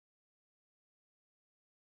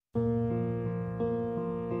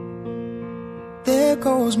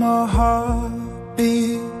goes my heart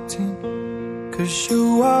beating, 'cause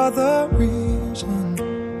you are the reason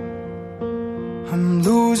I'm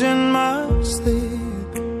losing my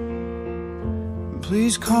sleep.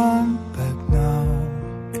 Please come back now.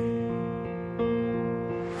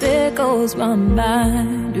 There goes my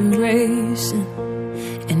mind racing,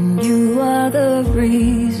 and you are the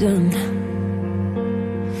reason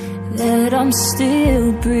that I'm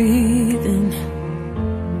still breathing.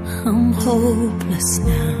 I'm hopeless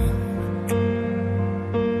now.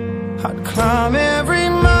 I'd climb every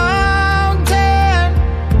mountain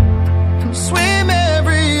and swim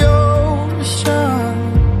every ocean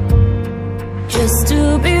just to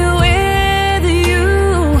be with you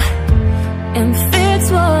and fix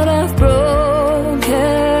what I've broken.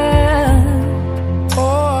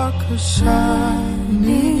 Oh, 'cause I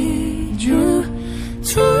need you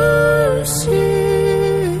to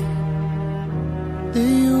see that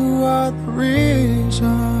you are the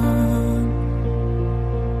reason.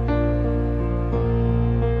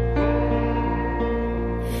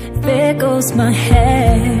 There goes my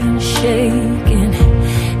hand shaking,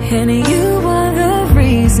 and you are the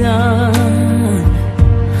reason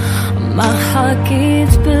my heart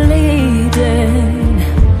keeps bleeding.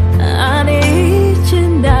 I need you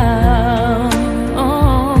now.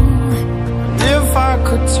 If I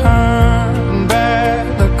could turn back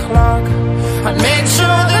the clock, I'd make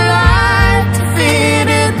sure the light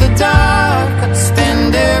defeated the dark. I'd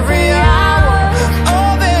spend every hour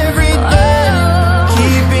of every day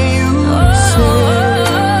keeping you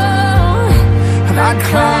safe, and I'd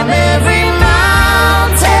climb every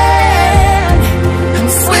mountain and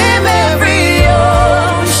swim every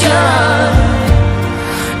ocean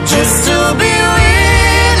just to be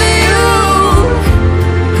with you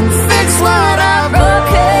and fix what I've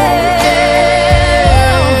broken.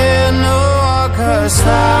 Oh, 'cause I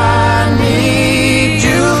need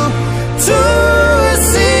you to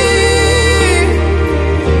see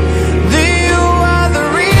that you are the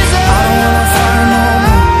reason. I don't wanna fight no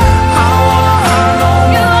more, I don't wanna hurt no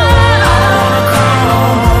more, I don't wanna cry no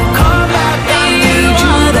more. Come back, I need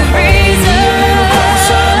you the reason.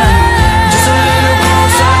 Just a little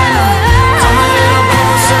closer now, come a little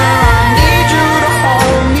closer. I need you to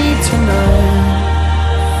hold me tonight.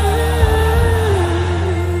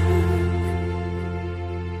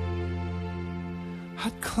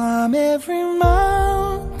 I'd climb every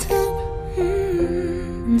mountain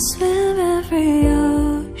And swim every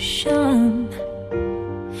ocean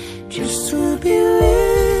just to be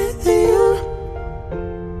with you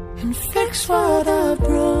and fix what I've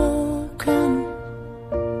broken.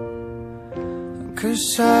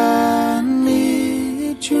 'Cause I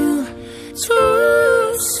need you to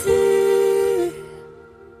see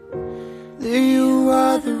that you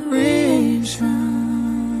are the reason.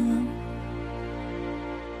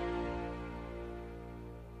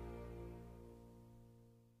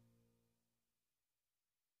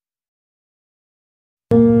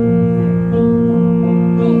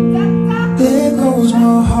 There goes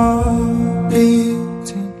my heart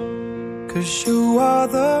beating, 'cause you are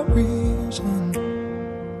the reason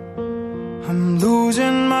I'm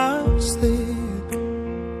losing my sleep.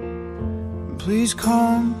 Please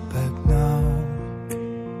come back now.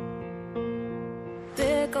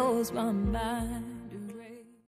 There goes my mind